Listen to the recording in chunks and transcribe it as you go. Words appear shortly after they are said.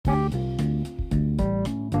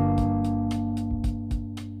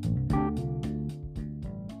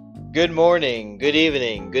Good morning, good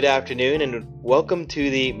evening, good afternoon, and welcome to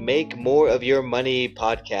the Make More of Your Money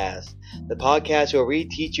podcast. The podcast where we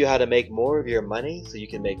teach you how to make more of your money so you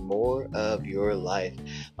can make more of your life.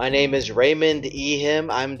 My name is Raymond Ehim.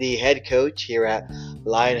 I'm the head coach here at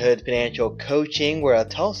Lionhood Financial Coaching. We're a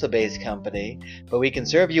Tulsa-based company, but we can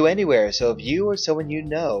serve you anywhere. So if you or someone you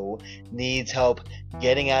know needs help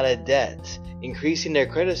getting out of debt, increasing their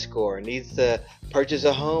credit score, needs to purchase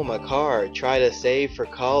a home, a car, try to save for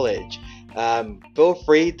college, feel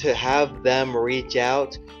free to have them reach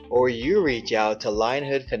out or you reach out to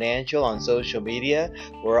Lionhood Financial on social media.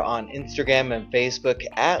 We're on Instagram and Facebook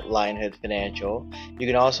at Lionhood Financial. You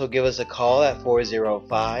can also give us a call at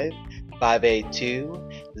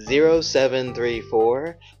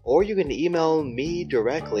 405-582-0734, or you can email me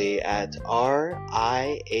directly at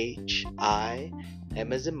RIHI,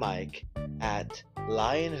 M as in Mike, at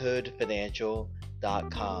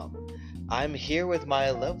lionhoodfinancial.com. I'm here with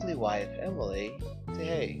my lovely wife, Emily. Say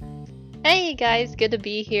hey. Hey guys, good to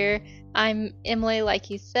be here. I'm Emily,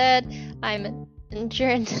 like you said. I'm an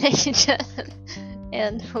insurance agent,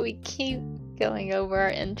 and we keep going over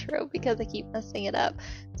our intro because I keep messing it up.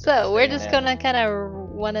 So we're just gonna kind of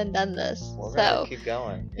one and done this. We're so gonna keep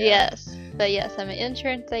going. Yeah. Yes, but yes, I'm an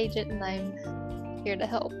insurance agent and I'm here to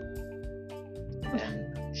help.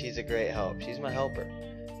 And she's a great help. She's my helper.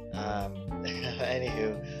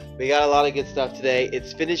 Anywho, we got a lot of good stuff today.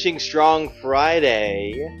 It's Finishing Strong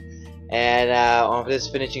Friday. And on this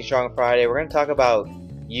Finishing Strong Friday, we're going to talk about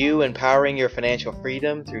you empowering your financial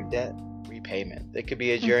freedom through debt repayment. It could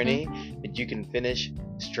be a journey that you can finish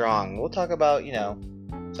strong. We'll talk about,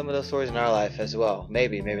 some of those stories in our life as well.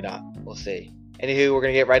 Maybe, maybe not. We'll see. Anywho, we're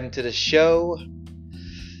going to get right into the show.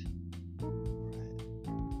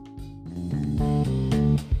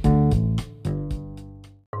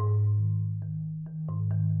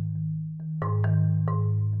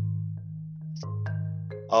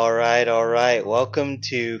 All right. Welcome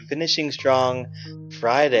to Finishing Strong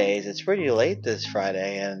Fridays. It's pretty late this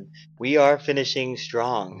Friday, and we are finishing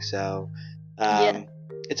strong. So,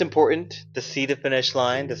 It's important to see the finish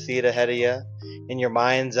line, to see it ahead of you in your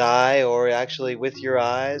mind's eye, or actually with your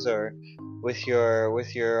eyes, or with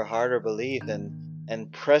your heart or belief,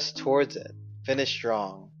 and press towards it. Finish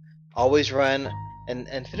strong. Always run,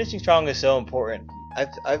 and finishing strong is so important.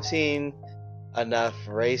 I've seen enough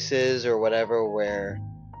races or whatever where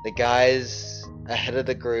the guy's ahead of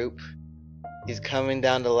the group, he's coming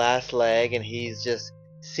down the last leg, and he's just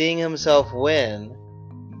seeing himself win,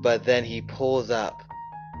 but then he pulls up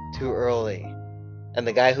too early, and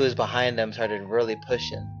the guy who was behind him started really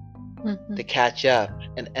pushing to catch up,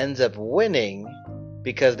 and ends up winning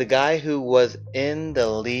because the guy who was in the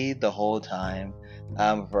lead the whole time,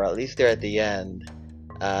 for at least there at the end,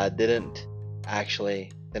 didn't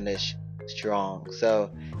actually finish strong. So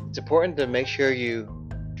it's important to make sure you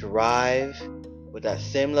drive with that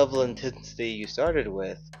same level of intensity you started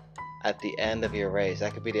with at the end of your race.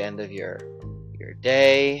 That could be the end of your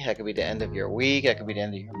day, that could be the end of your week, that could be the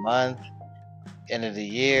end of your month, end of the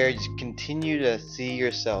year. Just continue to see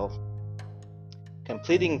yourself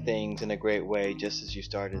completing things in a great way just as you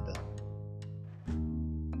started them.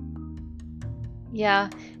 Yeah,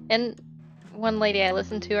 and one lady I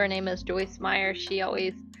listen to, her name is Joyce Meyer. She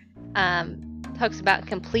always talks about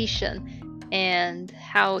completion and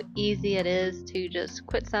how easy it is to just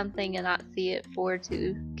quit something and not see it forward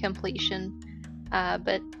to completion.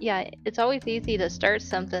 But yeah, it's always easy to start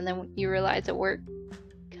something, then you realize that work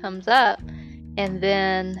comes up, and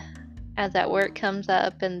then as that work comes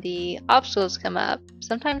up and the obstacles come up,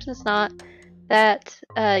 sometimes it's not that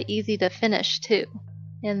easy to finish too.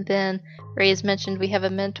 And then Ray has mentioned we have a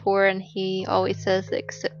mentor, and he always says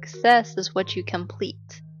that success is what you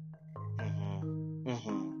complete.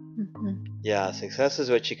 Yeah, success is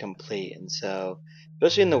what you complete. And so,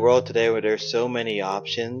 especially in the world today where there's so many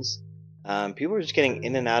options, people are just getting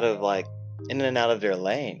in and out of their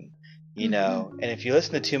lane, and if you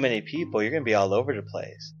listen to too many people, you're going to be all over the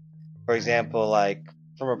place. For example, like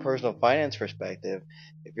from a personal finance perspective,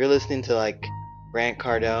 if you're listening to like Grant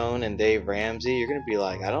Cardone and Dave Ramsey, you're going to be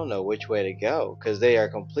like, I don't know which way to go, because they are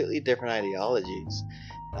completely different ideologies.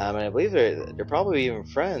 And I believe they're probably even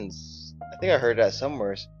friends. I think I heard that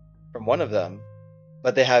somewhere from one of them,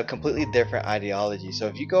 but they have completely different ideologies. So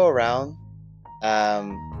if you go around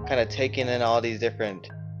kind of taking in all these different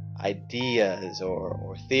ideas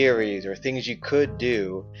or theories or things you could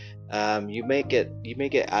do, you may get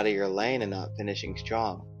out of your lane and not finishing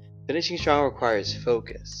strong. Finishing strong requires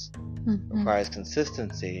focus, requires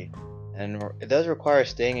consistency, and it does require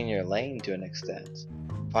staying in your lane to an extent,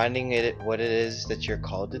 finding what it is that you're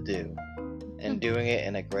called to do, and doing it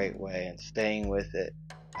in a great way, and staying with it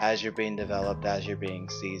as you're being developed, as you're being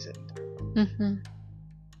seasoned. Mm-hmm.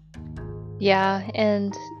 Yeah,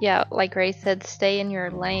 and yeah, like Ray said, stay in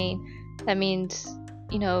your lane. That means,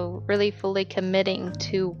 really fully committing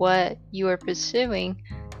to what you are pursuing,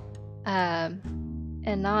 um,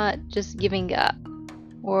 and not just giving up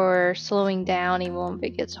or slowing down even if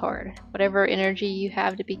it gets hard. Whatever energy you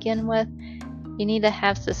have to begin with, you need to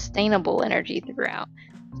have sustainable energy throughout.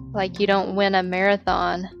 Like you don't win a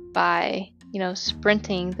marathon by,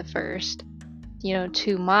 sprinting the first,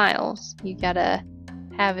 2 miles. You gotta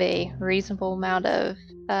have a reasonable amount of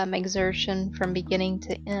exertion from beginning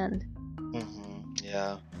to end.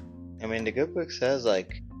 Yeah. I mean, the good book says,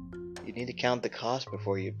 like, you need to count the cost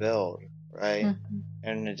before you build, right? Mm-hmm.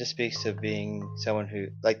 And it just speaks to being someone who,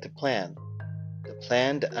 like, the plan. The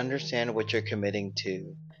plan to understand what you're committing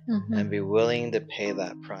to Mm-hmm. and be willing to pay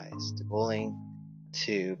that price, willing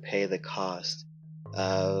to pay the cost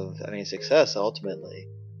of, success ultimately.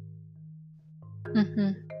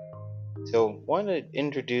 Mm-hmm. So, I want to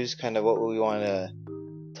introduce kind of what we want to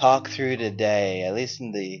talk through today, at least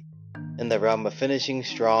in the realm of finishing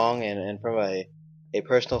strong and from a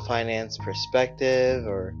personal finance perspective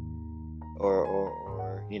or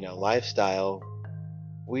lifestyle.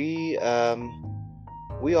 We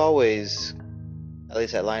always, at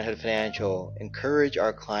least at Lionhood Financial, encourage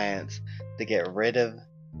our clients to get rid of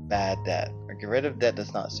bad debt or get rid of debt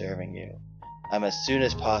that's not serving you as soon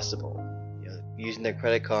as possible. Using their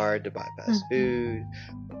credit card to buy fast food,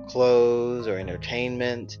 or clothes, or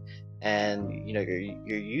entertainment, and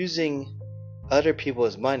you're using other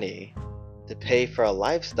people's money to pay for a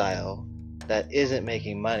lifestyle that isn't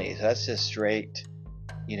making money. So that's just straight,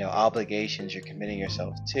 obligations you're committing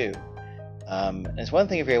yourself to. And it's one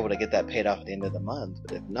thing if you're able to get that paid off at the end of the month,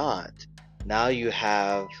 but if not, now you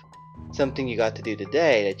have something you got to do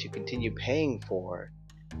today that you continue paying for,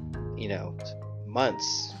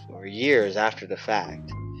 months or years after the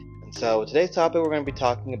fact. And so today's topic, we're going to be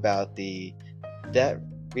talking about the debt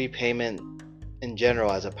repayment in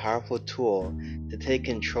general as a powerful tool to take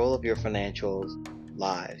control of your financial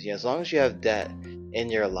lives. As long as you have debt in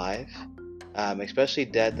your life, especially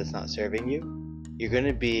debt that's not serving you, you're going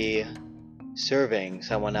to be serving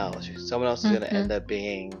someone else. Someone else is going to end up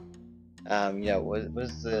being, what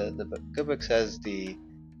is the good book says,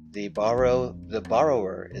 the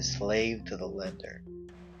borrower is slave to the lender.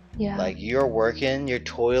 Yeah. Like you're working, you're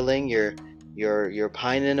toiling, you're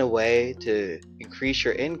pining away to increase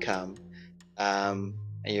your income, and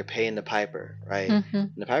you're paying the piper, right?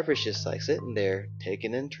 And the piper's just like sitting there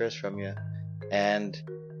taking interest from you. And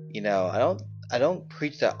I don't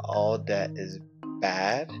preach that all debt is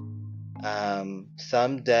bad.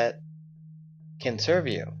 Some debt can serve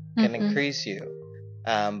you, can increase you.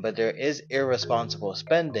 But there is irresponsible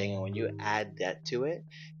spending, and when you add debt to it,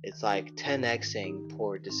 it's like 10xing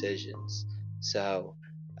poor decisions. So,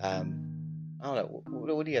 I don't know.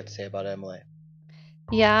 What do you have to say about it, Emily?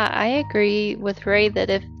 Yeah, I agree with Ray that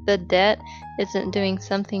if the debt isn't doing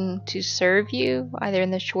something to serve you, either in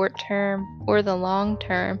the short term or the long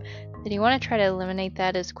term, then you want to try to eliminate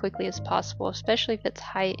that as quickly as possible, especially if it's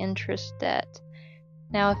high interest debt.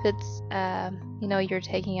 Now, if it's, you're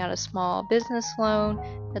taking out a small business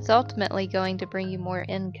loan that's ultimately going to bring you more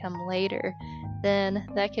income later, then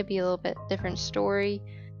that could be a little bit different story.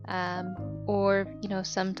 Or,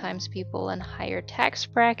 sometimes people in higher tax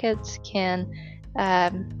brackets can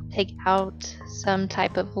take out some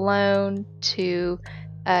type of loan to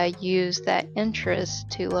use that interest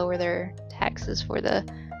to lower their taxes for the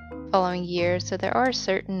following year. So there are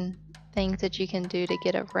certain things that you can do to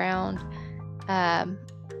get around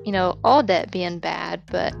all debt being bad,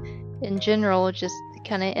 but in general, just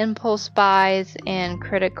kind of impulse buys and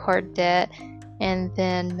credit card debt, and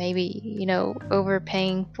then maybe,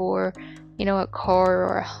 overpaying for, a car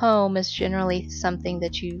or a home is generally something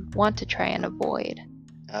that you want to try and avoid.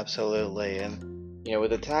 Absolutely. And, with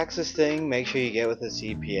the taxes thing, make sure you get with a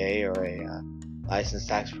CPA or a licensed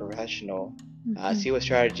tax professional. See what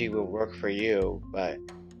strategy will work for you. But,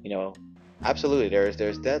 absolutely,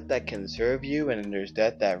 there's debt that can serve you, and there's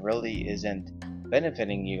debt that really isn't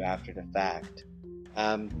benefiting you after the fact.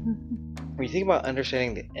 When you think about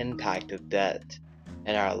understanding the impact of debt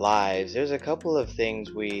in our lives, there's a couple of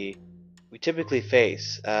things we typically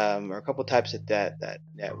face, or a couple types of debt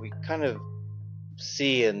that we kind of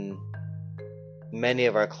see in many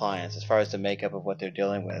of our clients as far as the makeup of what they're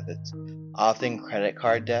dealing with. It's often credit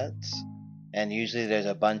card debts, and usually there's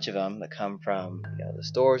a bunch of them that come from the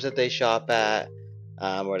stores that they shop at,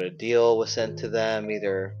 or the deal was sent to them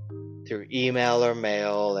either through email or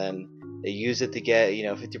mail, and they use it to get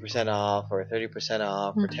 50% off or 30%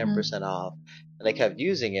 off or 10% off, and they kept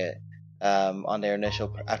using it. on their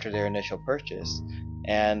initial after their initial purchase.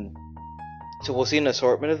 And so we'll see an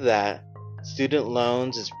assortment of that. Student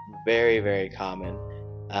loans is very, very common.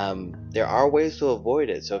 There are ways to avoid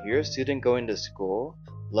it. So if you're a student going to school,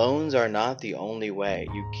 loans are not the only way.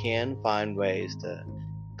 You can find ways to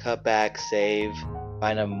cut back, save,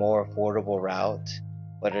 find a more affordable route,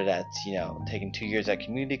 whether that's taking 2 years at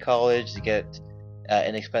community college to get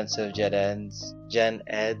inexpensive gen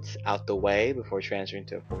eds out the way before transferring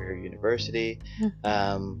to a 4-year university,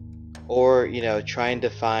 or trying to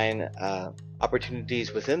find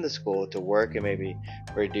opportunities within the school to work and maybe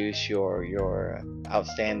reduce your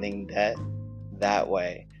outstanding debt that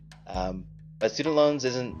way. But student loans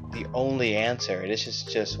isn't the only answer. It is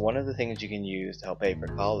just one of the things you can use to help pay for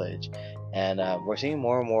college. And we're seeing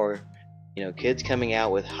more and more kids coming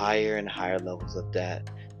out with higher and higher levels of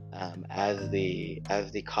debt as the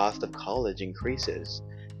cost of college increases.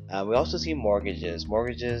 We also see mortgages,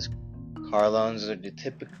 car loans are the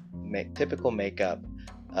typical makeup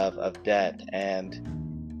of debt,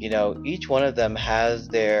 and each one of them has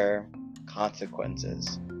their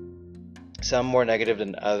consequences. Some more negative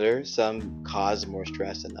than others, some cause more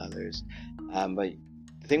stress than others. But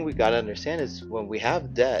the thing we got to understand is when we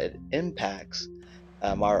have debt, it impacts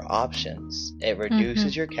our options. It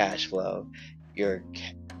reduces your cash flow.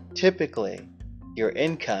 Typically, your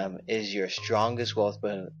income is your strongest wealth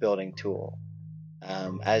building tool.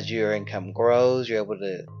 As your income grows, you're able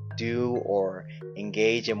to do or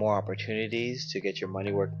engage in more opportunities to get your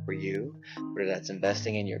money working for you, whether that's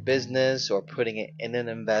investing in your business or putting it in an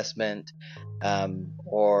investment,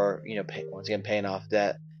 or once again paying off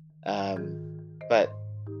debt. But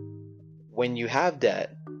when you have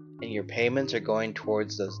debt and your payments are going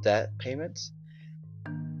towards those debt payments,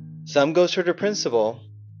 some goes toward the principal,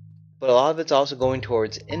 but a lot of it's also going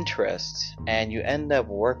towards interest, and you end up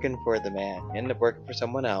working for the man. You end up working for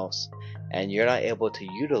someone else, and you're not able to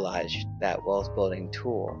utilize that wealth building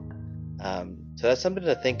tool. So that's something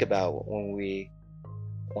to think about when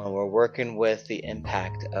we're working with the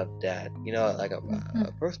impact of debt. Like a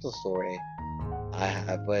personal story I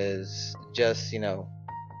have was just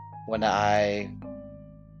when I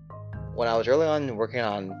was early on working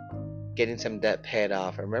on getting some debt paid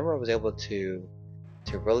off. I remember I was able to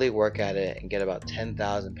really work at it and get about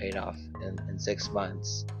 $10,000 paid off in 6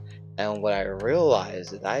 months. And what I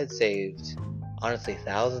realized is I had saved, honestly,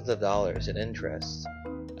 thousands of dollars in interest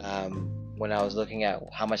when I was looking at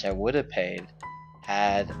how much I would have paid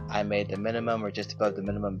had I made the minimum or just above the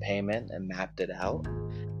minimum payment and mapped it out.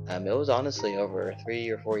 It was honestly over 3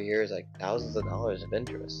 or 4 years, like thousands of dollars of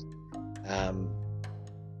interest,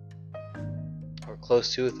 or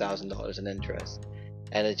close to $1,000 in interest.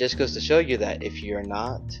 And it just goes to show you that if you're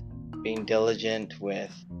not being diligent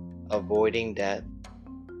with avoiding debt,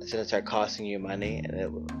 it's going to start costing you money, and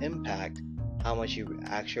it will impact how much you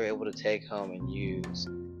actually are able to take home and use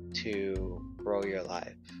to grow your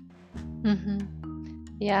life.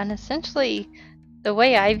 Yeah, and essentially the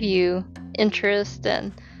way I view interest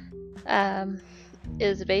and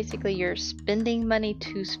is basically you're spending money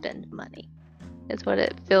to spend money. Is what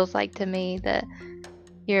it feels like to me, that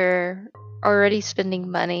you're already spending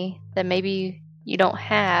money that maybe you don't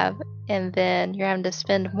have, and then you're having to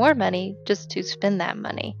spend more money just to spend that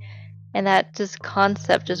money. And that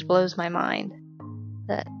concept just blows my mind,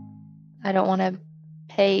 that I don't want to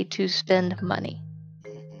pay to spend money.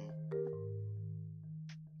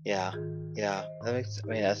 Yeah,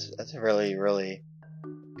 that's a really, really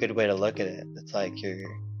good way to look at it. It's like to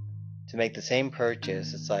make the same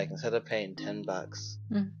purchase, it's like instead of paying $10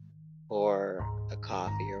 for a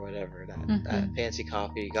coffee or whatever, that fancy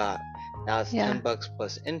coffee you got, now it's $10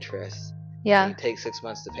 plus interest. Yeah. And you take 6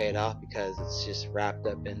 months to pay it off because it's just wrapped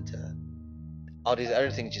up into all these other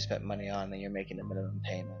things you spent money on, and you're making the minimum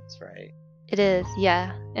payments, right? It is,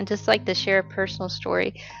 yeah. And just like to share a personal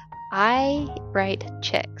story, I write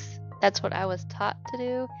checks. That's what I was taught to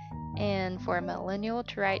do. And for a millennial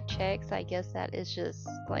to write checks, I guess that is just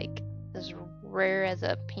like as rare as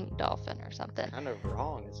a pink dolphin or something. Kind of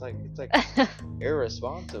wrong. It's like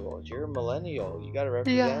irresponsible. You're a millennial. You gotta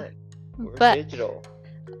represent. We're digital.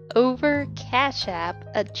 Over Cash App,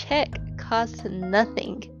 a check costs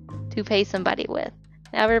nothing to pay somebody with.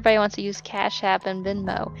 Now everybody wants to use Cash App and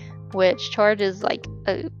Venmo, which charges like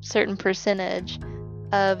a certain percentage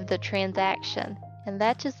of the transaction, and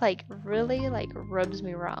that just like really like rubs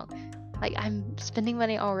me wrong. Like, I'm spending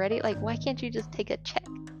money already. Like, why can't you just take a check?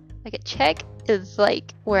 Like, a check is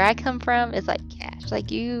like, where I come from, is like cash.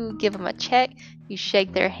 Like, you give them a check, you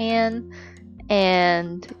shake their hand,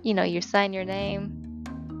 and you sign your name,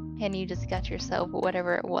 and you just got yourself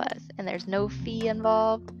whatever it was, and there's no fee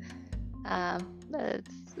involved.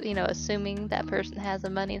 assuming that person has the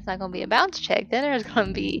money, it's not going to be a bounce check. Then there's going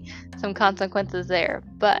to be some consequences there.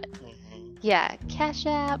 But yeah, Cash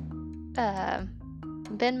App,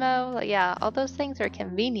 Venmo, like, yeah, all those things are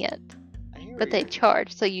convenient, but they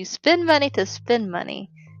charge. So you spend money to spend money,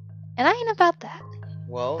 and I ain't about that.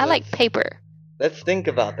 Well, I like paper. Let's think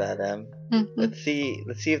about that, Em. Mm-hmm. Let's see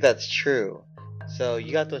if that's true. So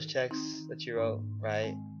you got those checks that you wrote,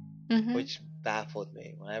 right? Mm-hmm. Which baffled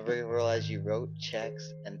me. Whenever I realized you wrote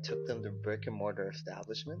checks and took them to brick and mortar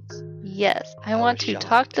establishments. Yes, I want to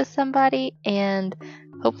talk to somebody, and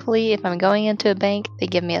hopefully, if I'm going into a bank, they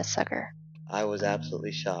give me a sucker. I was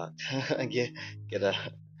absolutely shocked. get a.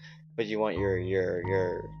 But you want your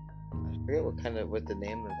I forget what the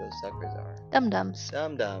name of those suckers are. Dum-dums.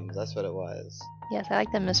 Dum-dums, that's what it was. Yes, I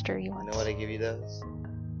like the mystery ones. You know why they give you those?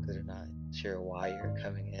 Because they're not sure why you're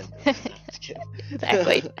coming in. Just kidding.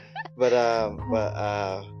 Exactly. But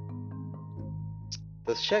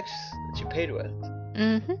those checks that you paid with,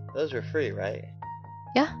 those were free, right?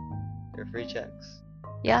 Yeah. They're free checks.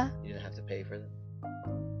 Yeah. You didn't have to pay for them.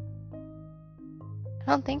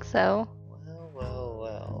 I don't think so.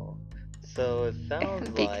 Well. So it sounds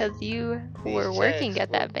because like you were working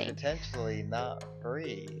at that bank. Potentially not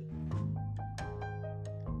free.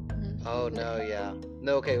 Oh no, yeah.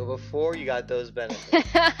 No, okay, well, before you got those benefits.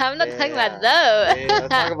 I'm not talking about those. Let's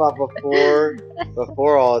talk about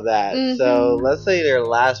before all that. So let's say your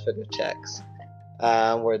last bit of checks.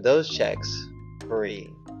 Were those checks free?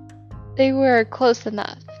 They were close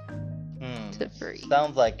enough to free.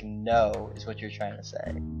 Sounds like no is what you're trying to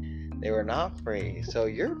say. They were not free, so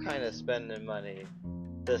you're kind of spending money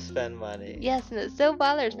to spend money. Yes, and it still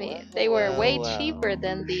bothers me. They were way cheaper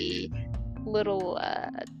than the little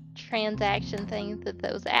transaction things that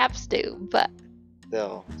those apps do, but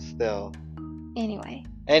still. Anyway.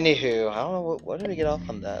 Anywho, I don't know what did we get off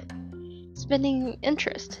on that? Spending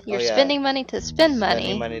interest. You're spending money to spend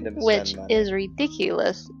money, which is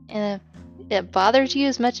ridiculous. And if it bothers you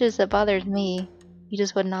as much as it bothers me, you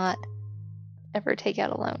just would not ever take out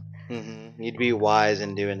a loan. You'd be wise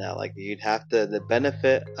in doing that. Like you'd have to. The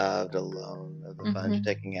benefit of the loan of the funds you're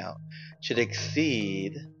taking out should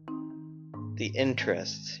exceed the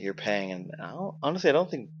interest you're paying. And honestly, I don't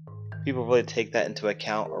think people really take that into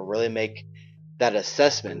account or really make that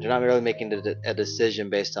assessment. They're not really making a decision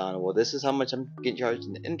based on, well, this is how much I'm getting charged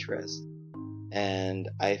in interest, and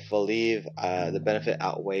I believe the benefit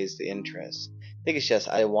outweighs the interest. I think it's just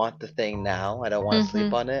I want the thing now. I don't want to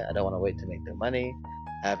sleep on it. I don't want to wait to make the money.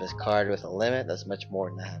 I have this card with a limit that's much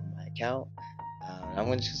more than I have in my account. I'm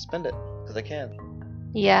going to just spend it because I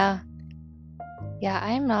can. Yeah,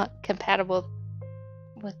 I am not compatible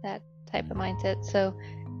with that type of mindset. So,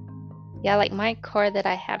 yeah, like my car that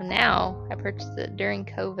I have now, I purchased it during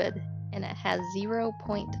COVID, and it has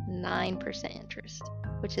 0.9% interest,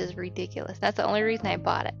 which is ridiculous. That's the only reason I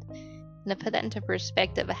bought it. And to put that into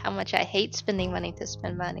perspective of how much I hate spending money to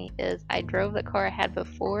spend money is I drove the car I had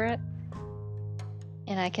before it,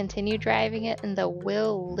 and I continued driving it, and the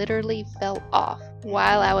wheel literally fell off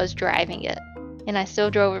while I was driving it. And I still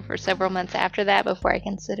drove it for several months after that before I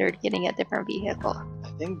considered getting a different vehicle. I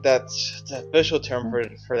think that's the official term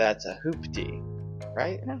for that's a hoopty,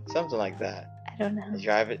 right? Something like that. I don't know. You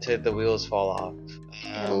drive it till the wheels fall off.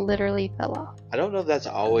 It literally fell off. I don't know if that's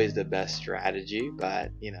always the best strategy,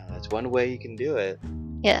 but that's one way you can do it.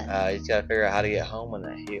 Yeah. You just gotta figure out how to get home when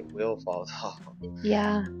the wheel falls off.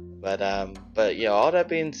 Yeah. But all that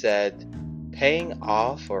being said, paying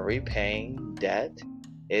off or repaying debt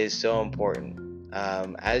is so important.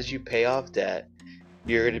 As you pay off debt,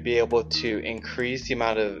 you're going to be able to increase the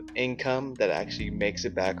amount of income that actually makes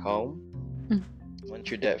it back home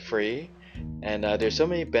once you're debt free. And there's so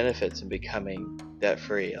many benefits in becoming debt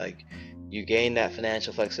free. Like you gain that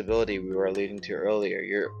financial flexibility we were alluding to earlier.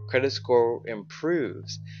 Your credit score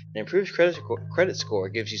improves. An improved credit score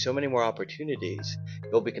gives you so many more opportunities.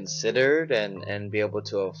 You'll be considered and be able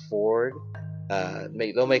to afford.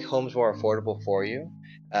 They'll make homes more affordable for you.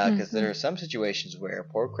 Because there are some situations where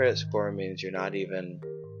poor credit score means you're not even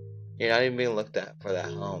being looked at for that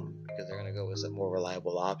home because they're gonna go with a more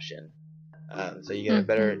reliable option. So you get a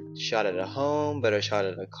better shot at a home, better shot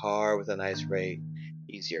at a car with a nice rate,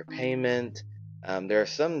 easier payment. There are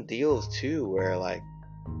some deals too where I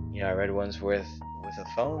read ones with a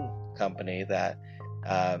phone company that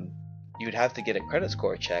you'd have to get a credit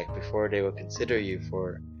score check before they would consider you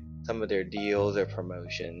for some of their deals or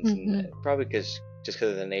promotions, and probably just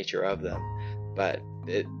because of the nature of them. But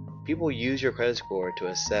people use your credit score to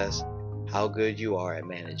assess how good you are at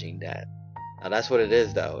managing debt. Now that's what it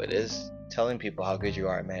is, though. It is telling people how good you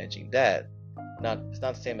are at managing debt. It's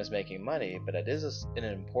not the same as making money, but it is an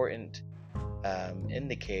important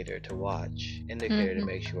indicator to watch, indicator to Mhm.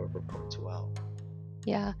 make sure it reports well.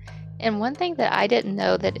 Yeah. And one thing that I didn't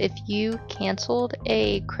know, that if you canceled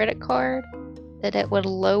a credit card, that it would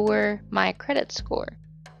lower my credit score.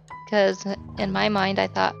 Because in my mind, I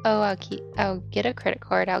thought, oh, I'll get a credit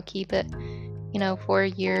card, I'll keep it, for a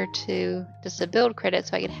year to just to build credit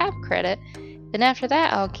so I could have credit. Then after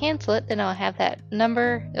that, I'll cancel it. Then I'll have that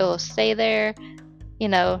number. It'll stay there.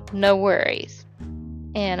 No worries.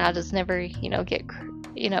 And I'll just never, get,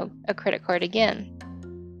 a credit card again.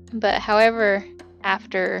 But however,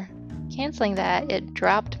 after canceling that, it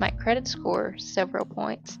dropped my credit score several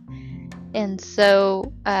points. And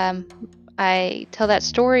so I tell that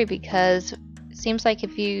story because it seems like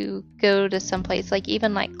if you go to someplace like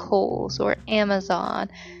even like Kohl's or Amazon,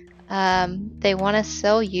 they want to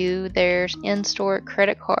sell you their in-store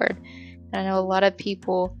credit card. And I know a lot of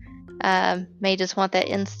people may just want that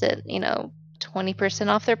instant, 20%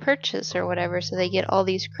 off their purchase or whatever. So they get all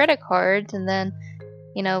these credit cards, and then,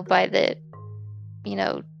 by the, you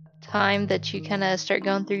know, time that you kind of start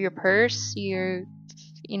going through your purse,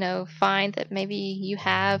 find that maybe you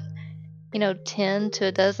have, 10 to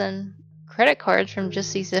a dozen credit cards from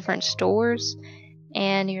just these different stores.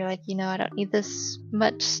 And you're like, I don't need this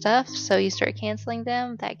much stuff. So you start canceling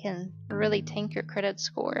them. That can really tank your credit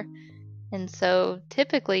score. And so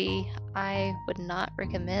typically, I would not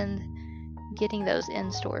recommend getting those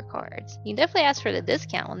in-store cards. You definitely ask for the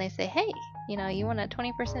discount when they say, hey, you want a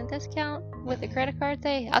 20% discount with a credit card?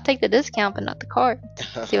 Say, I'll take the discount, but not the card.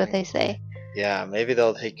 See what they say. Yeah, maybe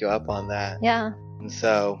they'll take you up on that. Yeah. And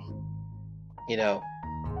so,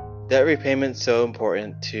 debt repayment's so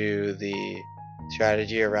important to the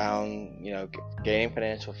strategy around, gaining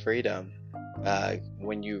financial freedom.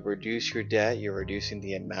 When you reduce your debt, you're reducing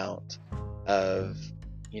the amount of,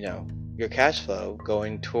 your cash flow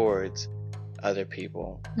going towards other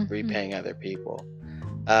people, repaying other people.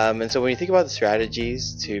 And so when you think about the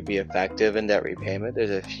strategies to be effective in debt repayment,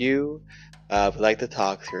 there's a few we'd like to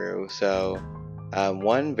talk through. So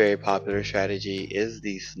one very popular strategy is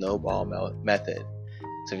the snowball method.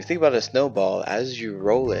 So if you think about a snowball, as you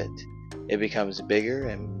roll it, it becomes bigger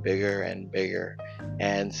and bigger and bigger.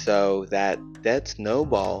 And so that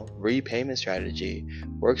snowball repayment strategy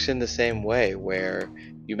works in the same way, where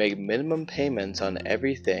you make minimum payments on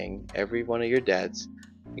everything, every one of your debts,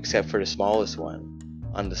 except for the smallest one.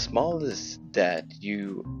 On the smallest debt,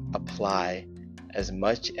 you apply as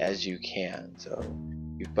much as you can. So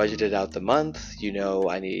you've budgeted out the month,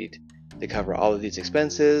 I need to cover all of these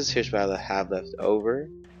expenses, here's what I have left over,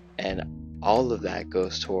 and all of that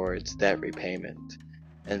goes towards debt repayment.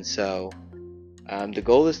 And so the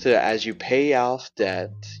goal is to, as you pay off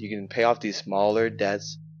debt, you can pay off these smaller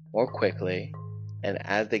debts more quickly, and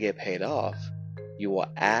as they get paid off, you will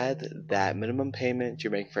add that minimum payment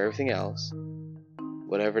you're making for everything else,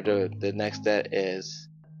 whatever the next debt is,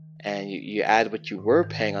 and you add what you were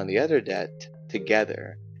paying on the other debt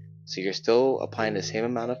together. So you're still applying the same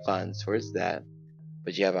amount of funds towards that,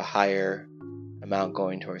 but you have a higher amount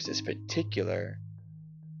going towards this particular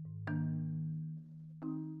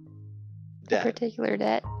debt. Particular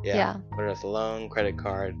debt. Yeah. Whether it's a loan, credit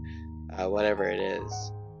card, whatever it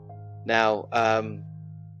is. Now,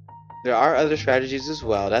 there are other strategies as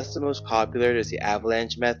well. That's the most popular. There's the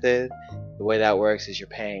avalanche method. The way that works is you're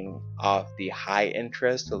paying off the high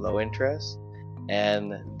interest to low interest,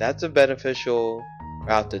 and that's a beneficial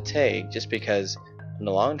route to take, just because in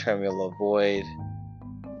the long term you'll avoid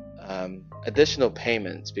additional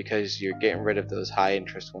payments because you're getting rid of those high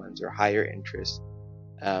interest ones or higher interest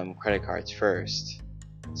credit cards first.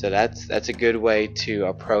 So that's a good way to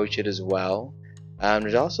approach it as well.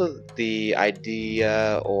 There's also the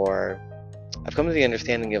idea, or I've come to the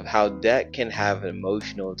understanding of how debt can have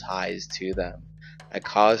emotional ties to them that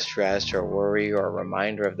cause stress or worry or a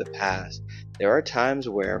reminder of the past. There are times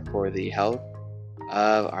where, for the health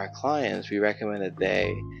of our clients, we recommend that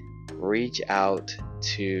they reach out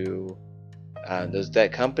to those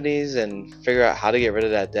debt companies and figure out how to get rid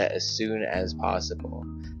of that debt as soon as possible.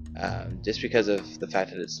 Just because of the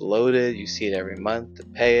fact that it's loaded, you see it every month to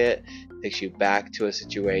pay it, takes you back to a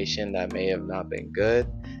situation that may have not been good.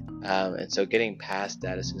 And so getting past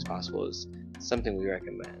that as soon as possible is something we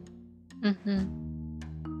recommend.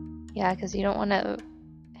 Yeah, because you don't want to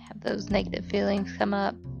have those negative feelings come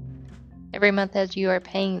up every month as you are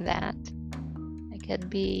paying that. It could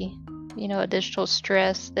be, additional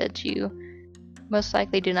stress that you most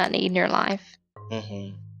likely do not need in your life.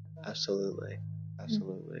 Absolutely.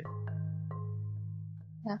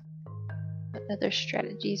 Yeah. What other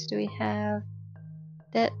strategies do we have?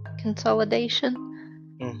 Debt consolidation.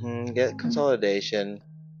 Debt consolidation.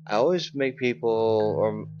 I always make people,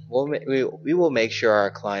 or we will make sure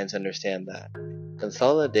our clients understand that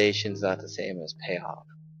consolidation is not the same as payoff.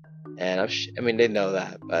 And I mean, they know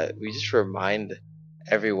that, but we just remind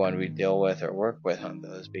everyone we deal with or work with on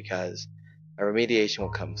those because a remediation will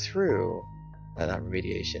come through, not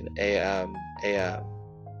remediation, a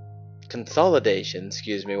consolidation,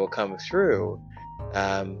 excuse me, will come through,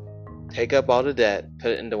 um, take up all the debt,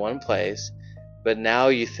 put it into one place, but now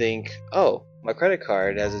you think, oh, my credit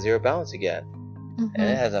card has a zero balance again, and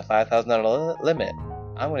it has a $5,000 limit.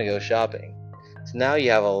 I'm gonna go shopping. So now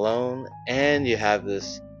you have a loan and you have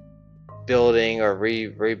this building or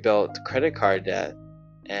rebuilt credit card debt,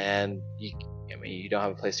 and you don't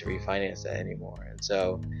have a place to refinance that anymore. And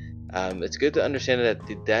so it's good to understand that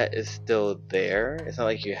the debt is still there. It's not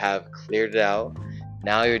like you have cleared it out.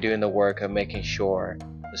 Now you're doing the work of making sure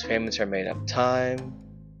those payments are made up time,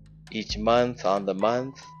 each month, on the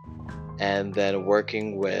month, and then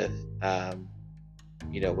working with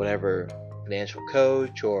whatever financial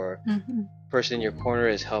coach or person in your corner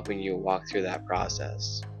is helping you walk through that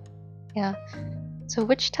process. Yeah. So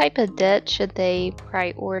which type of debt should they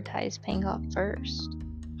prioritize paying off first?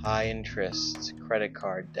 High interest credit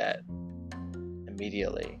card debt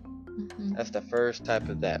immediately. That's the first type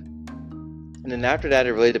of debt. And then after that,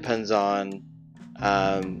 it really depends on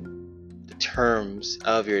the terms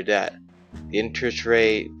of your debt, the interest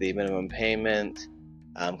rate, the minimum payment,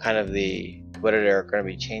 kind of whether there are going to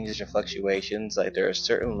be changes or fluctuations. Like there are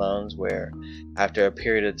certain loans where after a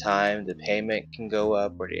period of time the payment can go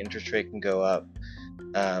up or the interest rate can go up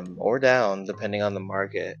or down depending on the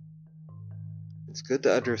market. It's good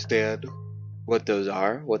to understand what those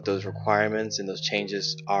are, what those requirements and those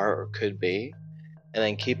changes are or could be, and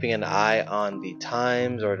then keeping an eye on the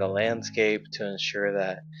times or the landscape to ensure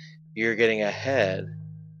that you're getting ahead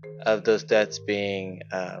of those debts being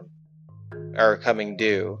or coming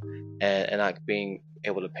due and not being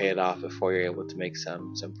able to pay it off before you're able to make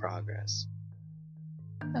some progress.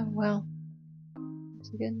 Oh wow, that's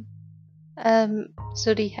good.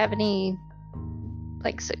 So do you have any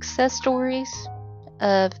success stories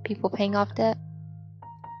of people paying off debt?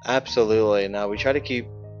 Absolutely. Now we try to keep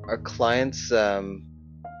our clients'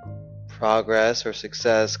 progress or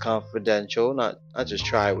success confidential. Not just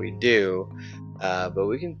try, we do. But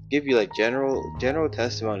we can give you general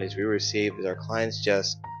testimonies we receive as our clients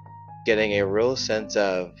just getting a real sense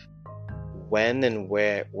of when and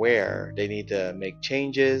where they need to make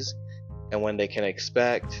changes and when they can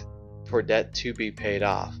expect for debt to be paid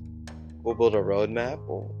off. We'll build a roadmap.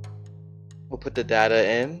 We'll put the data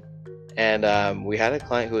in, and we had a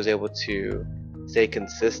client who was able to stay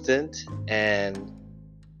consistent, and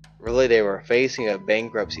really they were facing a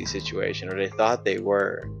bankruptcy situation, or they thought they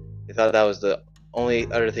were. They thought that was the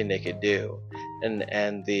only other thing they could do.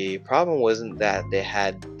 And the problem wasn't that they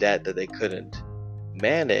had debt that they couldn't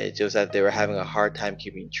manage, it was that they were having a hard time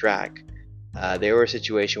keeping track. They were in a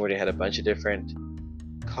situation where they had a bunch of different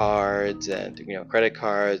cards and credit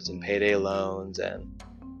cards and payday loans and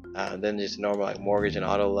then just normal mortgage and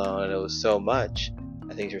auto loan, and it was so much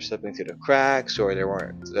that things were slipping through the cracks, or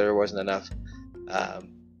there wasn't enough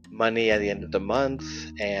money at the end of the month,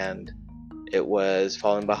 and it was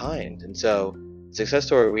falling behind. And so success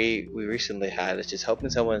story we recently had is just helping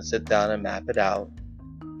someone sit down and map it out,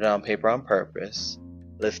 put it on paper on purpose,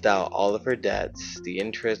 list out all of her debts, the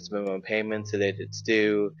interest, minimum payments, the date it's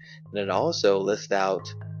due, and then also list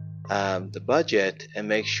out the budget and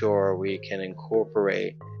make sure we can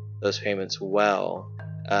incorporate those payments well.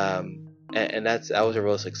 And that was a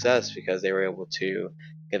real success because they were able to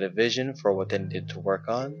get a vision for what they needed to work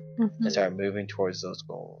on and start moving towards those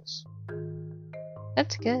goals.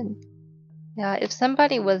 That's good. Yeah, if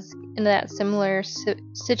somebody was in that similar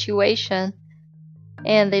situation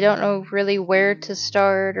and they don't know really where to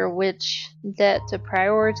start or which debt to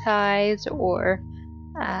prioritize or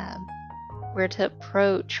where to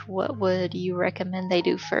approach, what would you recommend they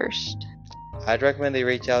do first? I'd recommend they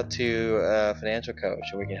reach out to a financial coach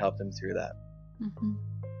and we can help them through that.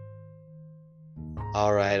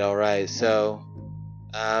 All right. So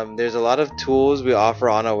there's a lot of tools we offer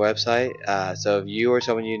on our website. So if you or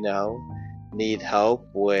someone you know need help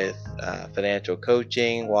with financial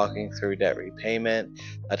coaching, walking through debt repayment,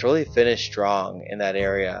 to really finish strong in that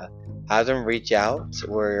area, have them reach out.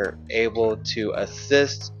 We're able to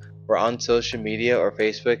assist. We're on social media or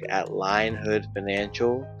Facebook at Lionhood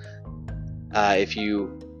Financial. If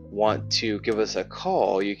you want to give us a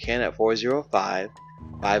call, you can at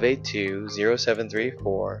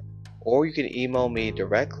 405-582-0734, or you can email me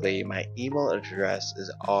directly. My email address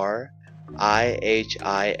is rihim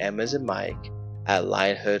as in Mike at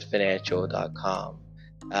lionhoodfinancial.com.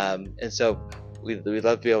 And so we'd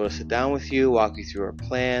love to be able to sit down with you, walk you through our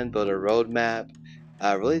plan, build a roadmap,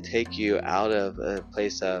 really take you out of a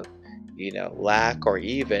place of, lack or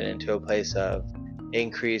even into a place of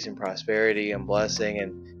increase and prosperity and blessing,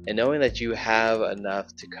 and knowing that you have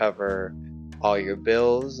enough to cover all your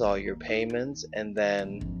bills, all your payments, and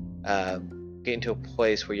then getting to a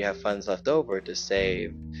place where you have funds left over to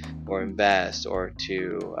save or invest or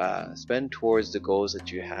to spend towards the goals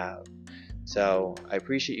that you have. So I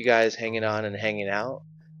appreciate you guys hanging on and hanging out.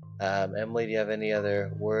 Emily, do you have any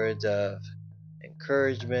other words of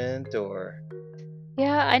encouragement or?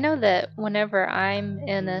 Yeah, I know that whenever I'm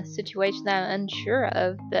in a situation that I'm unsure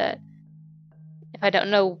of, that if I don't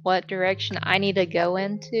know what direction I need to go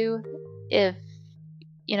into, if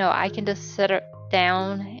I can just sit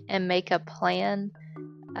down and make a plan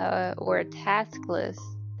or a task list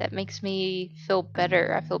that makes me feel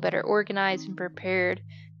better. I feel better organized and prepared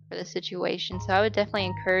for the situation. So I would definitely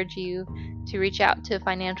encourage you to reach out to a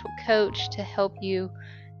financial coach to help you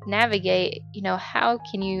navigate, how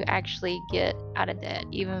can you actually get out of debt,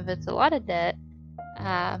 even if it's a lot of debt,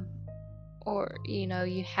 or,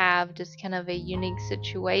 you have just kind of a unique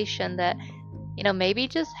situation that, maybe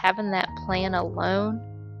just having that plan alone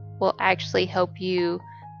will actually help you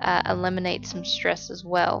eliminate some stress as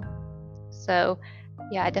well. So,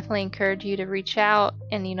 yeah, I definitely encourage you to reach out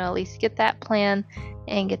and, at least get that plan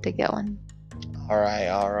and get to going. All right,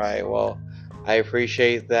 all right. Well, I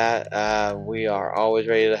appreciate that. We are always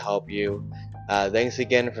ready to help you. Thanks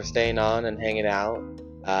again for staying on and hanging out.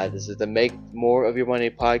 This is the Make More of Your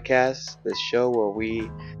Money podcast, the show where we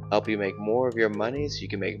help you make more of your money so you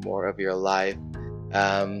can make more of your life.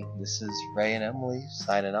 This is Ray and Emily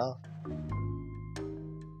signing off.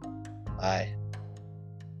 Bye.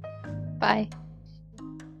 Bye.